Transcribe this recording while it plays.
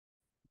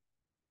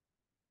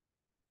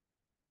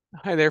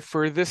Hi there.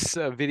 For this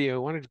video, I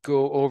wanted to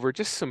go over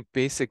just some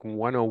basic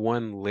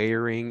 101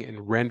 layering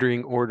and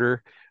rendering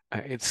order.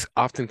 It's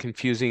often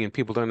confusing and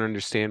people don't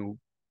understand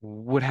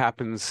what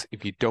happens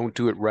if you don't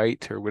do it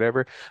right or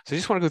whatever. So I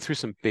just want to go through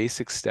some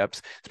basic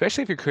steps,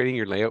 especially if you're creating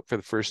your layout for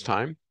the first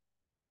time.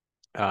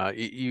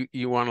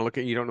 You want to look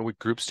at, you don't know what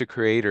groups to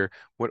create or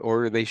what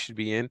order they should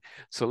be in.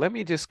 So let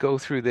me just go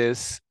through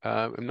this.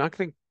 I'm not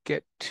going to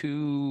get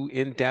too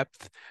in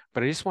depth,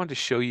 but I just wanted to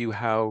show you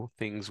how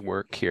things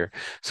work here.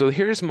 So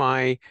here's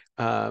my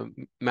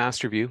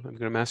master view. I'm going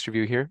to master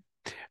view here,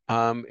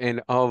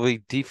 and all the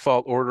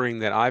default ordering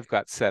that I've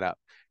got set up.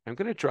 I'm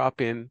going to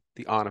drop in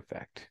the on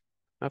effect.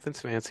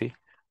 Nothing's fancy.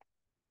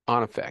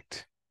 On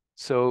effect.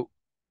 So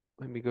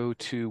let me go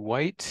to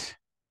white.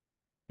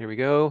 Here we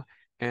go.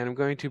 And I'm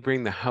going to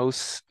bring the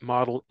house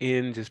model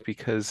in just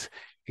because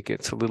it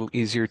gets a little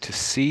easier to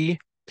see.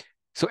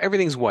 So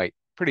everything's white.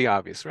 Pretty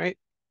obvious, right?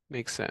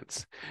 Makes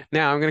sense.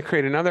 Now I'm going to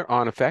create another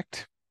on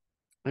effect.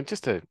 And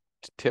just a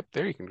tip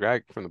there, you can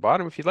drag from the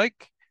bottom if you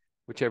like,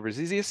 whichever is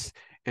easiest.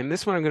 And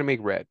this one I'm going to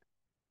make red.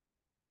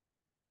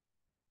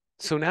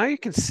 So now you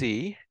can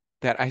see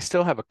that I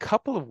still have a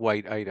couple of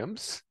white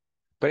items,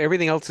 but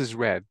everything else is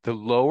red. The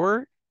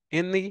lower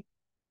in the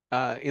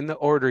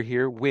order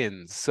here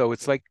wins. So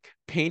it's like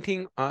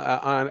painting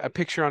on a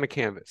picture on a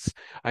canvas.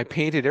 I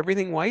painted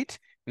everything white,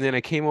 and then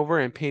I came over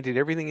and painted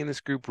everything in this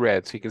group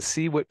red. So you can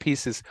see what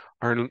pieces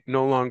are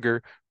no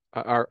longer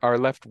are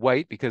left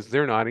white because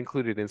they're not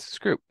included in this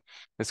group.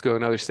 Let's go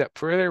another step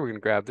further. We're going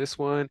to grab this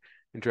one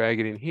and drag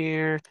it in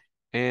here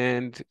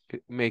and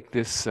make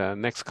this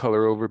next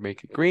color over,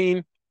 make it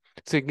green.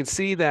 So you can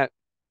see that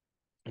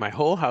my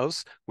whole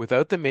house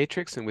without the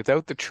matrix and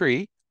without the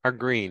tree are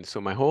green.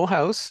 So my whole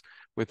house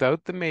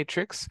without the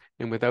matrix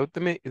and without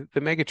the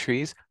mega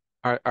trees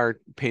are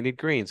painted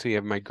green. So you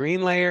have my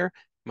green layer,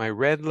 my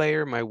red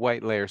layer, my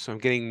white layer. So I'm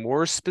getting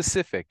more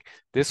specific.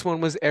 This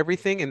one was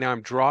everything, and now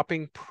I'm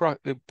dropping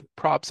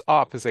props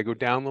off as I go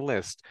down the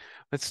list.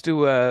 Let's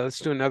do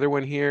another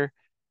one here.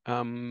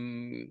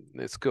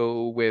 Let's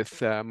go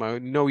with my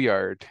no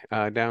yard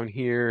down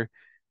here.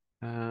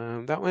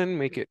 That one,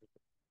 make it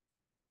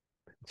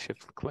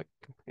shift click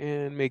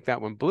and make that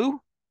one blue.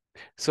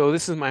 So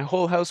this is my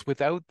whole house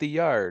without the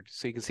yard.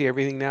 So you can see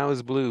everything now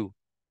is blue.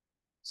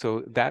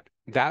 So that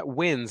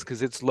wins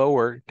because it's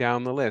lower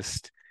down the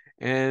list.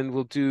 And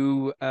we'll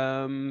do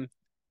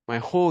my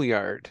whole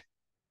yard.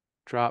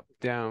 Drop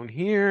down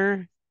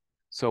here.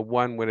 So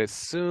one would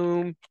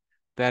assume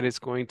that it's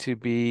going to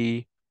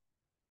be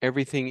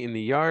everything in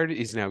the yard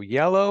is now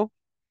yellow.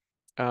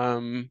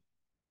 Um,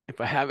 If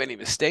I have any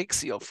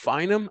mistakes, you'll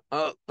find them.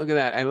 Oh, look at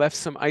that. I left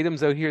some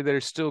items out here that are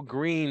still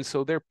green,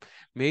 so they're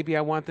maybe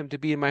I want them to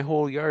be in my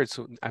whole yard.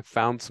 So I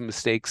found some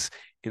mistakes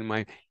in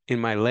my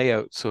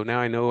layout. So now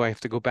I know I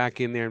have to go back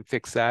in there and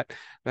fix that.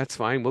 That's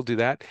fine. We'll do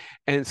that.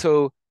 And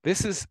so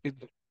this is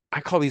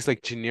I call these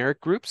like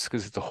generic groups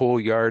because it's the whole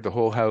yard, the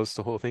whole house,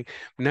 the whole thing.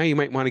 Now you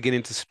might want to get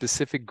into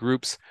specific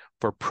groups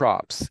for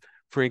props.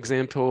 For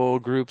example,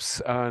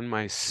 groups on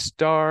my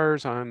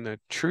stars, on the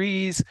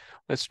trees.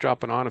 Let's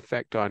drop an on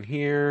effect on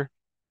here.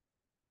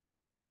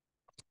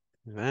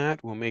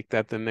 That will make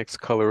that the next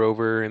color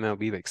over, and that'll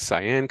be like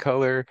cyan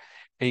color.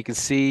 And you can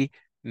see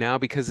now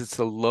because it's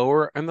the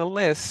lower on the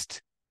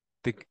list,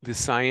 the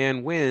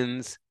cyan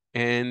wins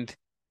and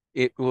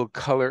it will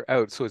color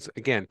out. So it's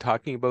again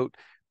talking about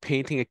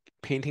painting a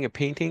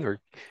painting or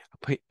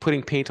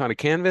putting paint on a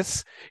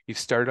canvas. You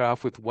start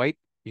off with white.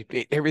 You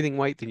paint everything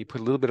white, then you put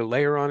a little bit of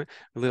layer on it,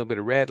 a little bit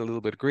of red, a little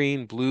bit of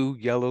green, blue,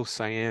 yellow,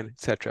 cyan,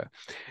 etc.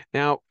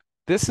 Now,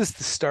 this is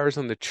the stars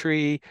on the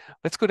tree.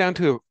 Let's go down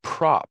to a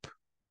prop.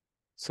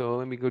 So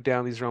let me go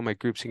down. These are all my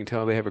groups. You can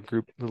tell they have a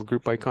little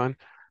group icon.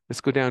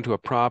 Let's go down to a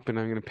prop, and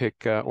I'm going to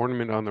pick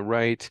ornament on the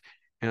right.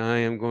 And I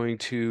am going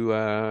to,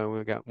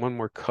 we got one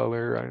more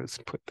color. Let's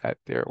put that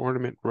there,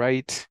 ornament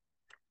right.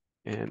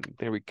 And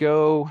there we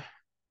go.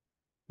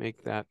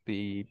 Make that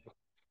the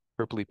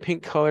purpley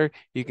pink color.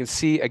 You can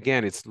see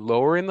again, it's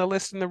lower in the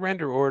list in the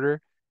render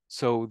order.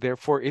 So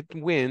therefore it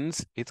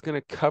wins. It's going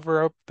to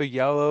cover up the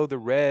yellow, the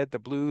red, the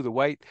blue, the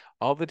white,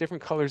 all the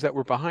different colors that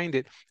were behind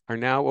it are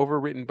now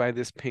overwritten by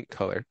this pink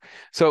color.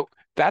 So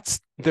that's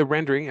the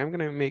rendering. I'm going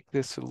to make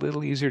this a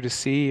little easier to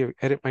see,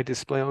 edit my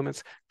display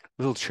elements.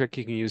 Little trick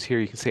you can use here.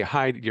 You can say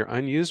hide your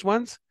unused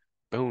ones.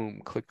 Boom,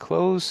 click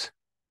close.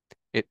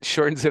 It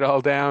shortens it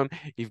all down.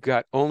 You've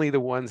got only the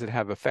ones that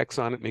have effects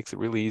on it, makes it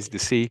really easy to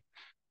see.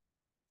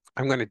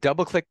 I'm going to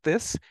double click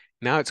this.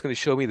 Now it's going to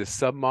show me the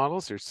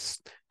submodels. They're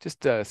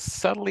just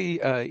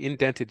subtly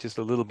indented just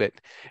a little bit.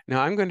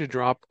 Now I'm going to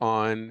drop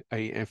on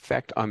an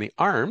effect on the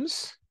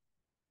arms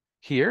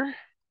here.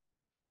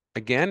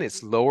 Again,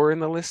 it's lower in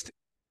the list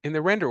in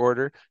the render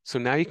order. So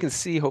now you can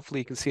see,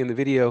 hopefully you can see in the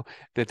video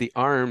that the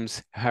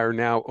arms are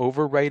now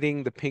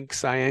overwriting the pink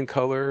cyan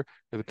color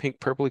or the pink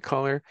purpley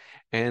color,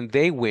 and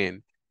they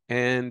win.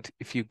 And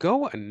if you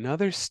go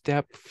another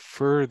step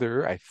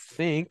further, I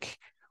think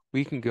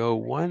we can go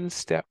one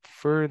step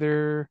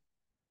further.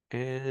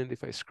 And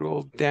if I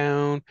scroll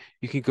down,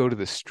 you can go to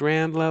the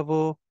strand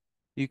level.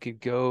 You could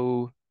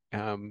go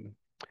Um,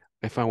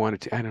 if I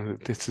wanted to, I don't know,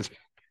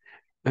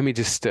 let me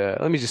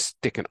just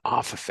stick an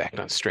off effect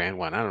on strand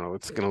one. I don't know,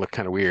 it's gonna look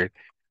kind of weird,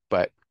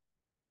 but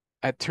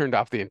I turned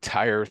off the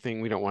entire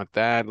thing. We don't want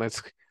that.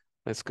 Let's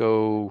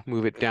go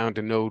move it down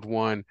to node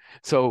one.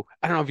 So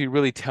I don't know if you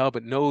really tell,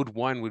 but node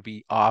one would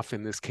be off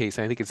in this case.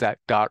 I think it's that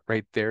dot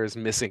right there is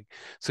missing.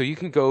 So you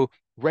can go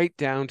right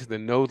down to the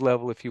node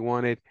level if you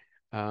wanted.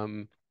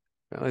 Um,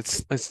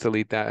 let's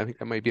delete that. I think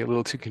that might be a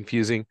little too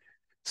confusing.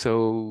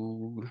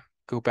 So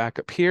go back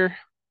up here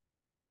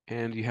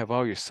and you have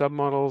all your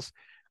submodels.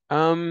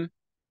 Um,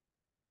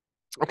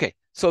 Okay,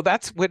 so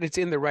that's when it's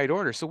in the right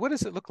order. So what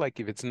does it look like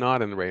if it's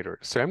not in the right order?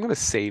 So I'm going to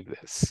save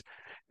this.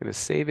 I'm going to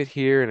save it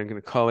here, and I'm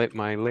going to call it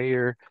my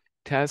layer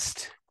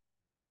test.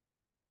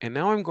 And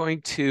now I'm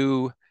going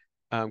to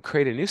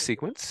create a new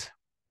sequence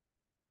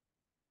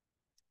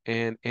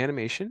and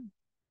animation.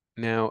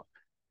 Now,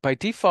 by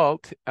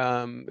default,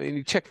 and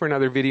you check for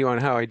another video on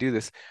how I do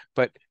this,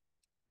 but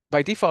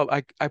by default,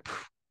 I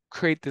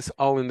create this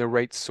all in the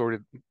right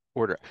sorted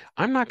order.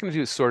 I'm not going to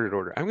do a sorted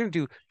order. I'm going to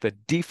do the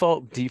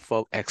default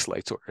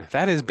xLights order.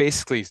 That is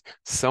basically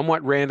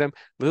somewhat random,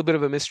 a little bit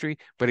of a mystery,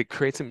 but it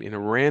creates them in a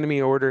random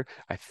order.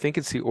 I think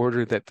it's the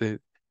order that the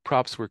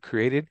props were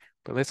created,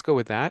 but let's go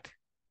with that.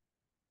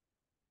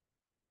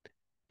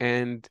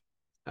 And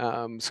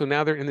so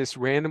now they're in this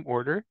random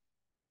order,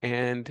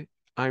 and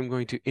I'm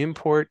going to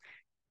import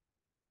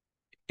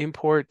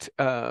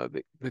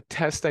the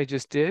test I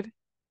just did,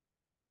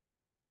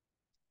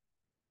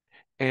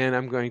 and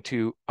I'm going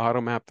to auto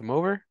map them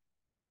over.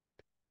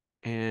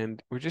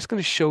 And we're just going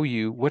to show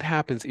you what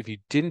happens if you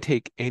didn't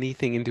take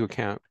anything into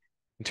account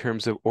in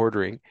terms of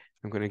ordering.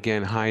 I'm going to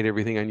again hide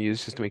everything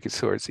unused just to make it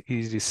so it's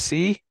easy to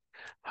see.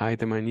 Hide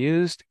them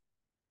unused.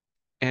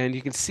 And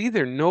you can see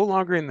they're no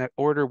longer in that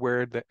order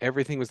where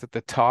everything was at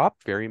the top,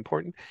 very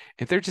important.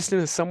 And they're just in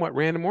a somewhat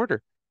random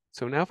order.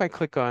 So now if I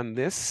click on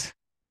this,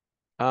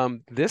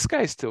 this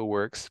guy still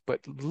works, but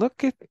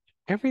look at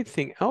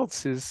everything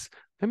else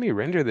let me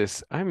render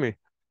this.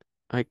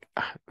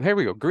 There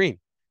we go, green.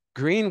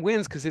 Green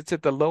wins because it's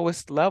at the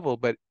lowest level,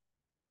 but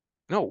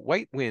no,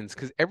 white wins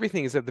because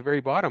everything is at the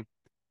very bottom.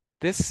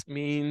 This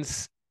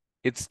means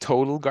it's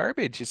total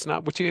garbage. It's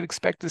not what you'd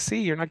expect to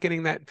see. You're not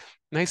getting that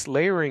nice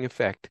layering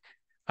effect.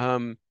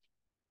 Um,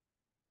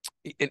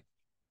 it,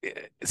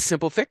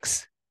 Simple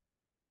fix,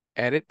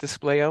 edit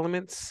display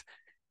elements.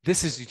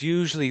 This is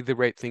usually the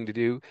right thing to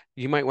do.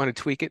 You might want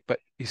to tweak it, but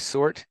you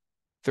sort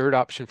third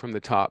option from the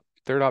top.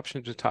 Third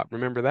option to the top.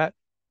 Remember that?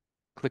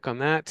 Click on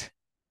that.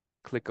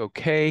 Click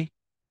OK.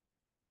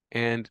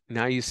 And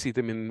now you see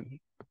them in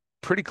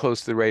pretty close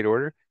to the right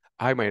order.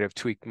 I might have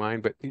tweaked mine,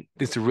 but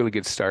it's a really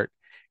good start.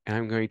 And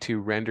I'm going to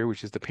render,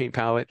 which is the paint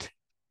palette.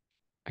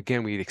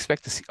 Again, we'd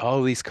expect to see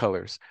all these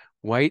colors.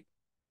 White,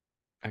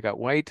 I got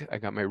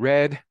my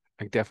red,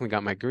 I definitely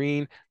got my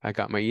green, I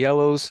got my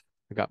yellows,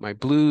 I got my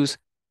blues,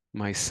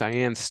 my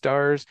cyan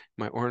stars,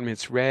 my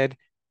ornaments red,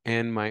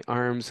 and my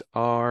arms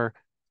are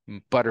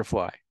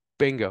butterfly.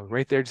 Bingo,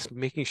 right there, just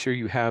making sure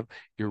you have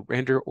your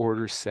render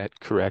order set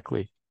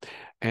correctly.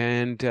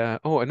 And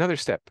oh, another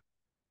step,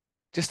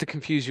 just to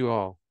confuse you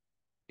all.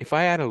 If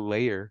I add a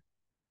layer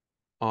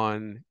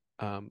on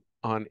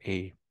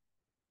a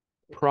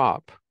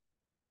prop,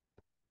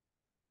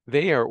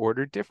 they are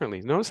ordered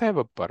differently. Notice I have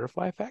a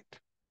butterfly effect.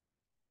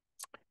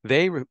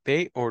 They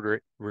order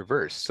it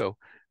reverse. So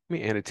let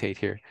me annotate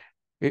here.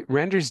 It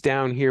renders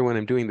down here when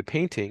I'm doing the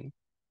painting,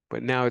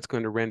 but now it's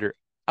going to render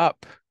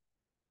up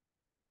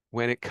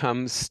when it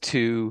comes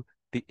to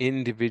the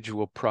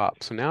individual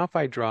prop. So now if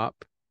I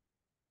drop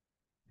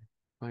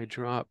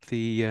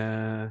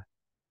the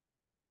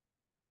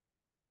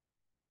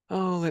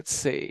oh, let's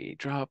say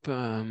drop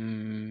I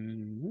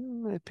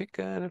pick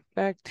an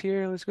effect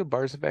here. Let's go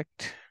bars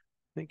effect.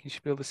 I think you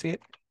should be able to see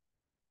it.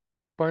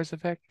 Bars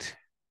effect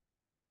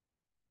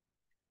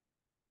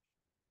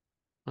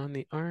on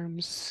the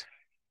arms.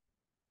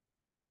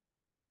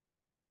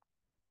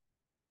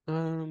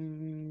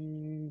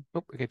 Oh,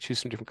 I gotta choose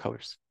some different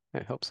colors.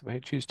 That helps if I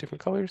choose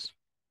different colors.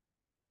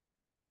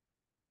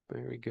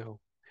 There we go.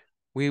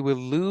 We will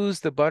lose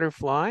the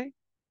butterfly,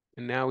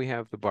 and now we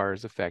have the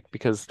bars effect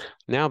because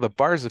now the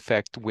bars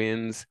effect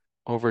wins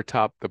over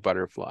top the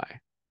butterfly.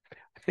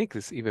 I think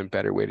this even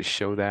better way to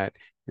show that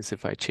is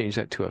if I change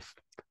that to a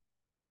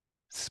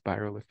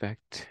spiral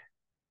effect.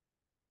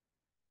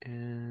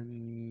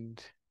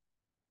 And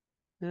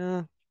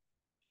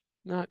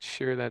not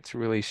sure that's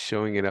really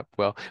showing it up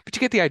well, but you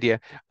get the idea.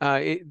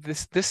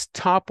 This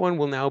top one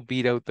will now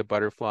beat out the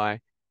butterfly.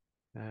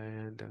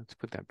 And let's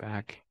put that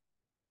back.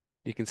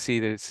 You can see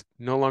that it's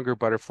no longer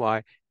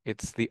butterfly,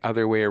 it's the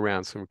other way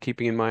around. So we're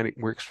keeping in mind it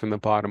works from the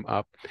bottom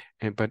up,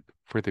 but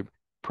for the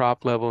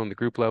prop level and the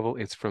group level,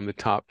 it's from the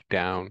top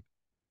down.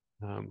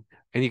 And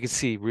you can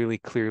see really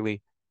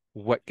clearly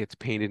what gets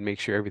painted, make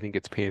sure everything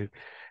gets painted.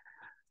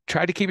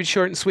 Try to keep it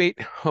short and sweet.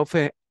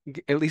 Hopefully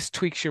it at least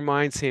tweaks your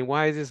mind saying,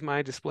 why does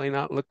my display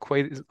not look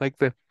quite like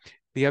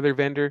the other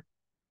vendor?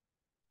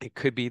 It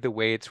could be the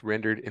way it's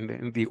rendered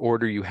in the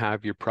order you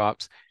have your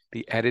props.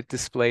 The edit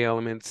display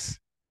elements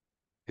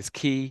is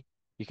key.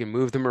 You can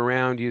move them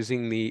around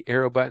using the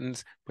arrow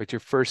buttons, but your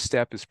first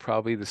step is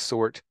probably the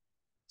sort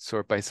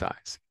by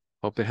size.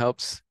 Hope it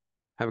helps.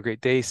 Have a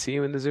great day. See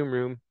you in the Zoom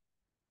room.